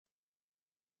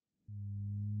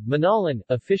Minalin,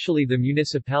 officially the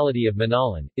municipality of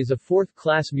Minalin, is a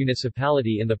fourth-class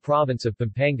municipality in the province of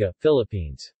Pampanga,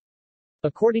 Philippines.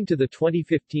 According to the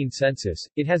 2015 census,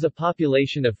 it has a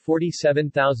population of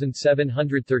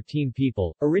 47,713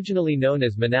 people, originally known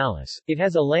as Manalas. It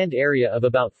has a land area of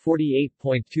about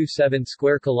 48.27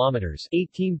 square kilometers,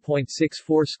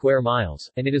 18.64 square miles,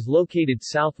 and it is located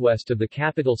southwest of the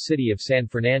capital city of San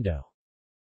Fernando.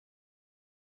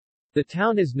 The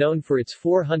town is known for its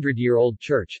 400-year-old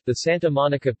church, the Santa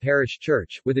Monica Parish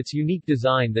Church, with its unique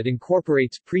design that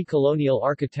incorporates pre-colonial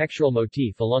architectural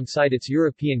motif alongside its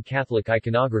European Catholic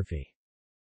iconography.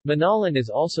 Minalin is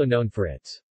also known for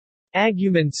its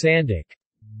Aguman Sandik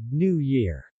New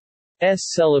Year's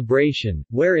celebration,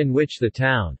 in which the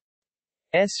town's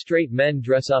straight men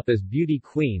dress up as beauty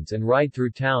queens and ride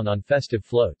through town on festive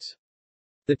floats.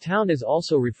 The town is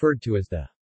also referred to as the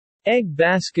egg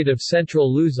basket of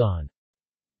Central Luzon,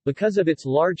 because of its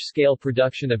large-scale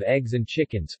production of eggs and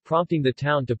chickens, prompting the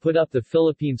town to put up the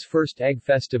Philippines' first egg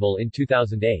festival in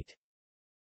 2008.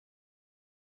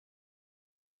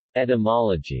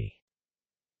 Etymology.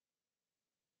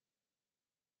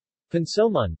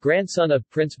 Pansoman, grandson of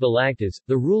Prince Balagtas,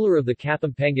 the ruler of the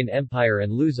Kapampangan Empire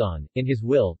and Luzon, in his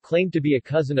will, claimed to be a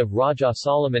cousin of Raja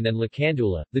Solomon and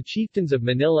Lacandula, the chieftains of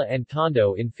Manila and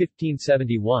Tondo in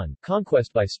 1571,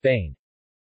 conquest by Spain.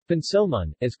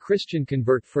 Pansoman, as Christian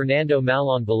convert Fernando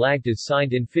Malong Balagtas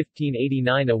signed in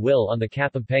 1589 a will on the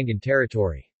Kapampangan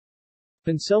territory.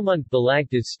 Pansoman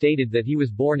Balagtas stated that he was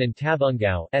born in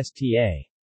Tabungao, Sta.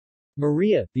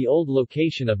 Maria, the old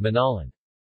location of Minalin.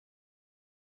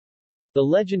 The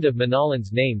legend of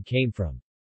Minalin's name came from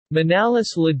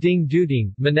Manalas Lading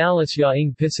Duding, Manalas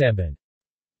Yaing Pisamban.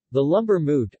 The lumber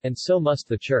moved, and so must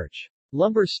the church.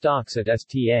 Lumber stocks at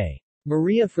Sta.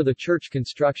 Maria for the church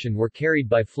construction were carried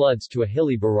by floods to a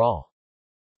hilly baral.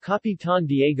 Capitan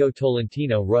Diego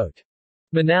Tolentino wrote,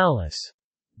 Manalas.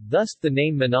 Thus, the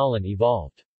name Minalin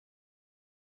evolved.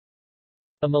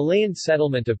 A Malayan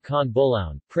settlement of Con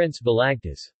Bulaon, Prince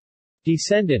Balagtas'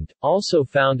 descendant, also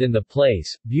found in the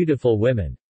place, beautiful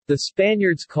women. The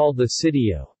Spaniards called the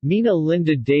sitio, Mina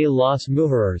Linda de las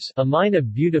Mujeres, a mine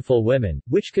of beautiful women,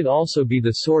 which could also be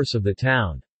the source of the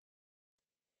town's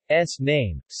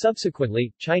name.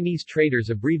 Subsequently, Chinese traders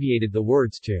abbreviated the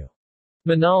words to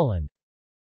Minalin.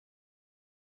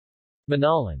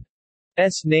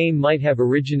 Minalin's name might have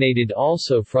originated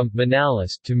also from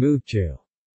Manalas, to move to.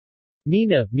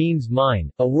 Mina means mine,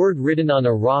 a word written on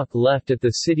a rock left at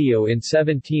the sitio in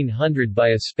 1700 by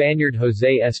a Spaniard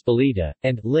José Espelita,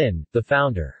 and Lin, the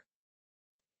founder's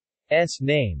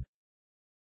name.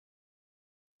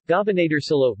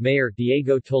 Gobernadorcillo Mayor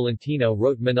Diego Tolentino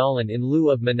wrote Minalin in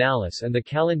lieu of Manalas, and the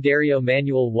Calendario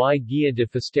Manual y Guía de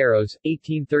Festeros,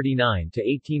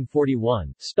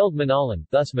 1839-1841, spelled Minalin,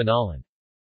 thus Minalin.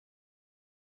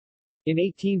 In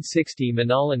 1860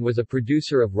 Minalin was a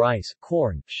producer of rice,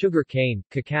 corn, sugar cane,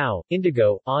 cacao,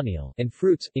 indigo, anil, and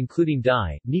fruits, including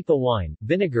dye, nipa wine,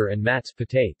 vinegar and mats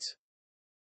patates.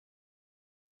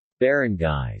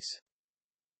 Barangays.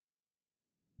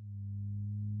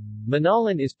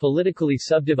 Minalin is politically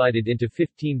subdivided into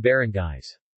 15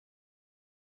 barangays.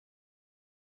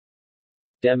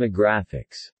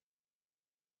 Demographics.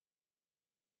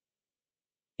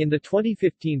 In the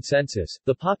 2015 census,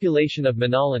 the population of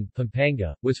Minalin,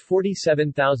 Pampanga, was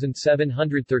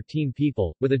 47,713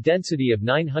 people, with a density of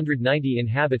 990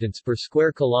 inhabitants per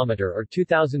square kilometer or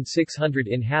 2,600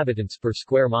 inhabitants per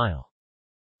square mile.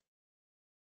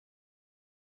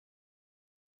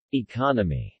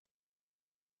 Economy.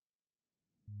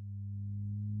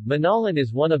 Minalin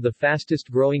is one of the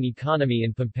fastest-growing economy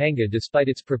in Pampanga despite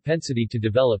its propensity to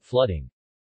develop flooding.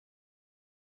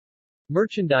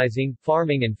 Merchandising,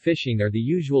 farming and fishing are the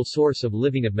usual source of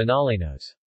living of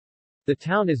Minaleños. The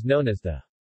town is known as the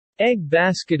egg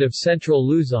basket of Central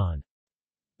Luzon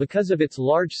because of its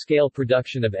large-scale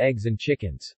production of eggs and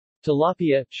chickens.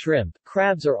 Tilapia, shrimp,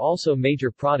 crabs are also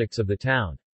major products of the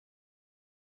town.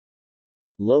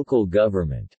 Local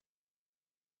government.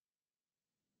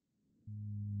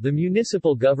 The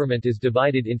municipal government is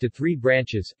divided into three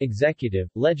branches: executive,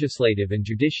 legislative and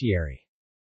judiciary.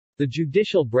 The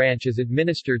judicial branch is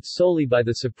administered solely by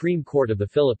the Supreme Court of the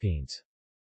Philippines.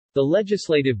 The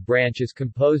legislative branch is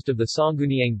composed of the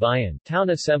Sangguniang Bayan Town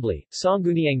Assembly,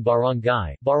 Sangguniang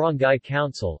Barangay Barangay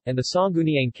Council, and the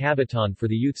Sangguniang Kabataan for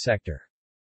the youth sector.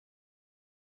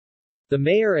 The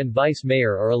mayor and vice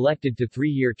mayor are elected to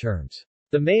three-year terms.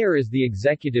 The mayor is the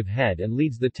executive head and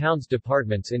leads the town's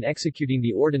departments in executing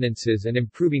the ordinances and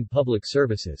improving public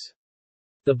services.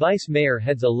 The vice mayor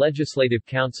heads a legislative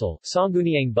council,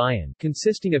 Sangguniang Bayan,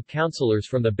 consisting of councilors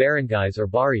from the barangays or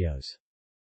barrios.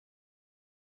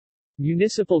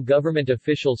 Municipal government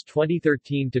officials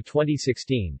 2013 to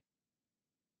 2016.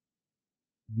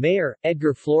 Mayor,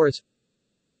 Edgar Flores.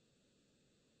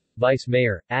 Vice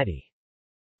Mayor, Adi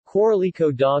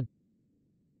Coralico Dog.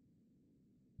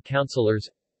 Councilors: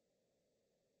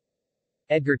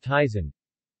 Edgar Tizon,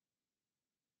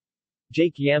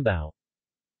 Jake Yambao,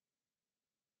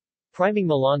 Priming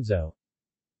Malonzo,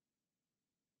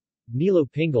 Nilo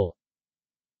Pingal,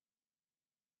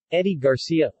 Eddie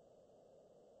Garcia,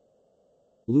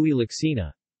 Louis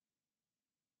Luxina,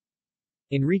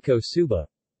 Enrico Suba,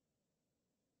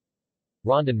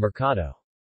 Rondon Mercado.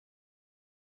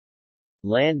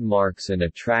 Landmarks and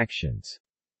attractions.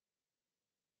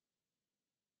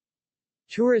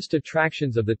 Tourist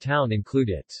attractions of the town include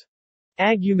its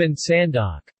Aguman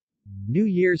Sandok New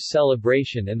Year's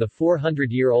celebration and the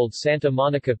 400-year-old Santa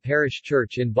Monica Parish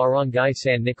Church in Barangay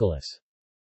San Nicolas.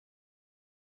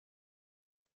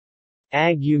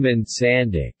 Aguman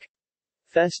Sandik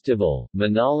Festival,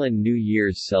 Minalin New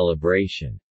Year's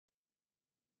celebration.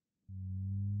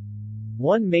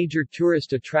 One major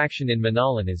tourist attraction in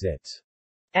Minalin is its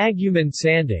Aguman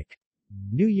Sandik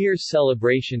New Year's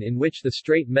celebration, in which the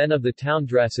straight men of the town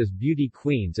dress as beauty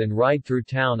queens and ride through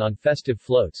town on festive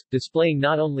floats, displaying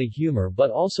not only humor but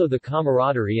also the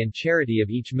camaraderie and charity of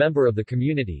each member of the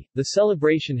community. The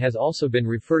celebration has also been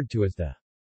referred to as the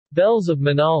Bells of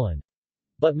Minalin,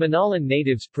 but Minalin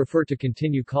natives prefer to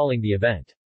continue calling the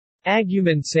event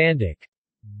Aguman Sandik,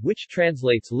 which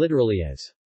translates literally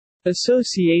as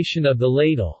Association of the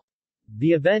Ladle.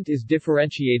 The event is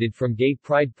differentiated from gay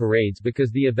pride parades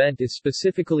because the event is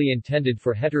specifically intended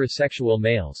for heterosexual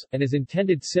males, and is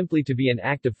intended simply to be an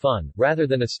act of fun, rather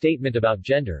than a statement about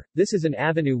gender. This is an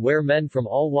avenue where men from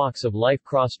all walks of life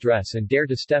cross-dress and dare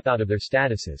to step out of their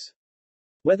statuses.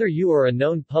 Whether you are a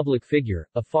known public figure,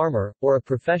 a farmer, or a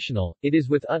professional, it is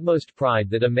with utmost pride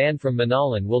that a man from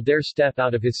Minalin will dare step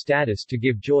out of his status to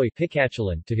give joy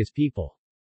to his people.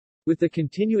 With the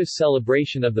continuous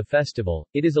celebration of the festival,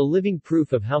 it is a living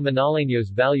proof of how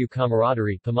Minaleños value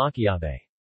camaraderie, pamaquiabe.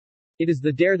 It is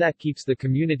the dare that keeps the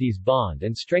community's bond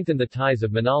and strengthen the ties of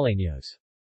Minaleños.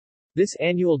 This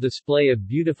annual display of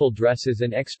beautiful dresses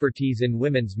and expertise in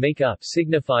women's makeup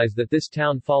signifies that this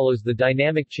town follows the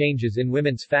dynamic changes in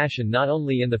women's fashion not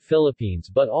only in the Philippines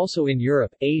but also in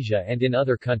Europe, Asia and in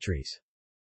other countries.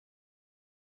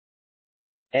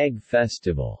 Egg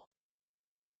Festival.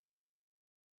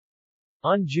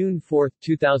 On June 4,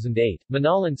 2008,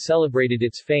 Minalin celebrated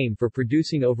its fame for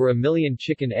producing over 1 million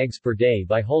chicken eggs per day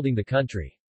by holding the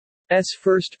country's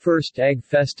first egg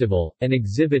festival. An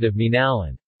exhibit of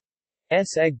Minalin's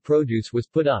egg produce was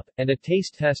put up, and a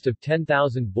taste test of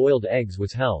 10,000 boiled eggs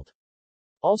was held.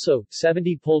 Also,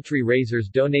 70 poultry raisers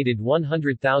donated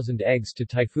 100,000 eggs to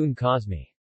Typhoon Cosme's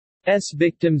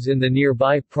victims in the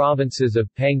nearby provinces of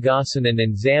Pangasinan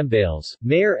and Zambales.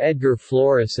 Mayor Edgar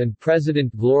Flores and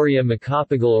President Gloria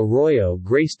Macapagal Arroyo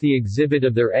graced the exhibit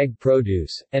of their egg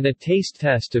produce, and a taste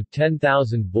test of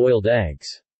 10,000 boiled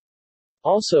eggs.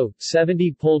 Also,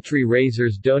 70 poultry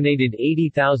raisers donated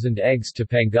 80,000 eggs to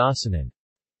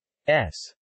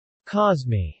Pangasinan's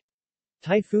Cosme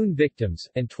typhoon victims,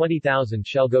 and 20,000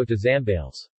 shall go to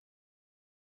Zambales.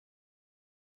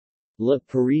 La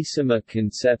Purísima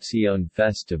Concepción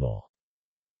Festival.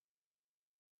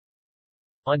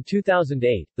 On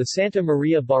 2008, the Santa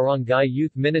Maria Barangay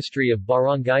Youth Ministry of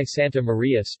Barangay Santa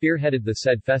Maria spearheaded the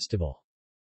said festival.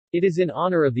 It is in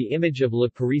honor of the image of La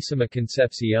Purísima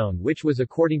Concepción, which was,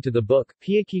 according to the book,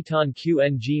 Piaquitan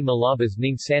Qng Malabas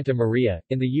ng Santa Maria,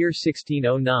 in the year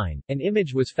 1609. An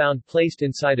image was found placed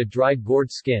inside a dried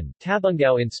gourd skin,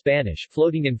 tabungao in Spanish,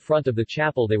 floating in front of the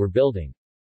chapel they were building.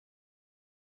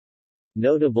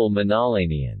 Notable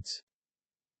Minaleñans.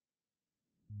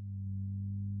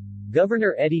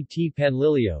 Governor Eddie T.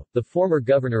 Panlilio, the former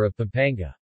governor of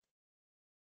Pampanga.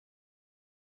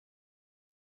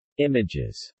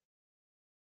 Images.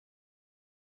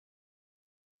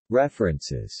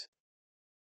 References.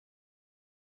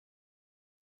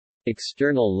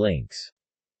 External links.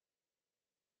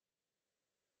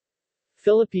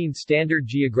 Philippine Standard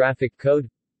Geographic Code,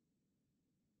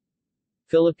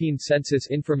 Philippine Census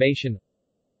Information,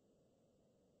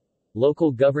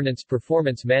 Local Governance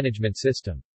Performance Management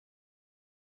System.